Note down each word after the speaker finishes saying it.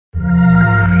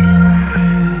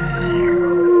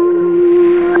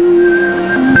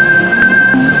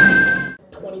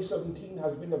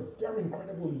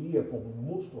incredible year for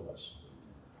most of us.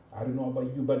 I don't know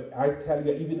about you, but I tell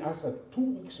you, even as of 2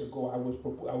 weeks ago, I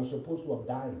was supposed to have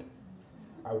died.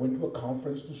 I went to a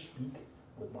conference to speak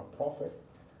with my prophet,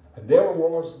 and there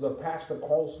was the pastor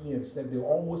calls me and said they're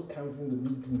almost canceling the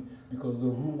meeting because of the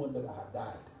rumor that I had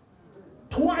died.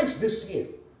 Twice this year,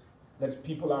 that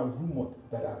people are rumored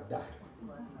that I have died.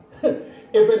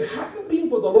 If it hadn't been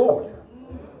for the Lord,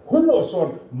 who was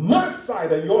on my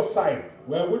side and your side,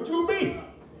 where would you be?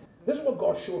 This is what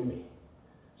God showed me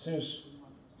since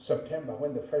September,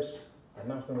 when the first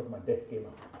announcement of my death came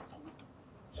out.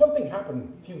 Something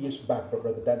happened a few years back,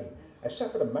 Brother Danny. I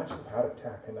suffered a massive heart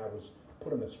attack and I was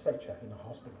put on a stretcher in a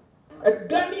hospital. A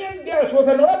Ghanaian girl, she was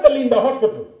an orderly in the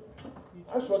hospital.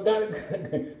 That's what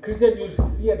Christian News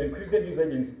is here, the Christian News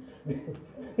Agency.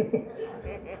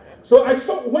 So I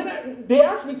saw, they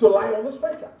asked me to lie on the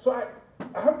stretcher. So I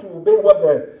have to obey what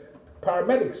the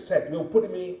paramedics said. They'll put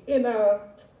me in an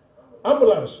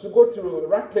ambulance to go to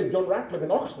John Radcliffe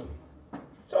in Oxford.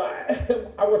 So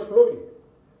I was flowing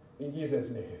in Jesus'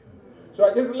 name. So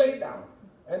I just laid down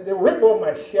and they ripped off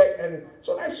my shirt, and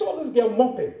so I saw this girl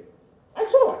mopping. I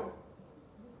saw her.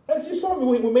 And she saw me,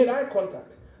 we made eye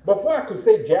contact. Before I could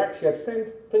say Jack, she had sent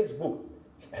Facebook.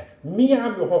 Me,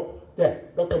 I'm your hope. There,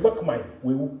 Dr. Buckman.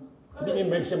 She didn't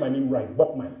mention my name right,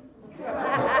 Buckman.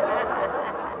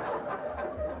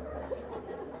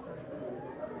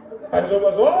 And so it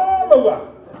was all over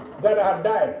that I had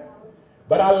died.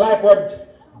 But I like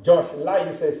what Josh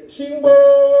Lai says. Shimbo,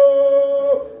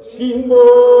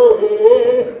 Shimbo,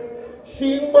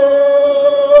 Shimbo,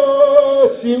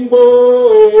 Shimbo.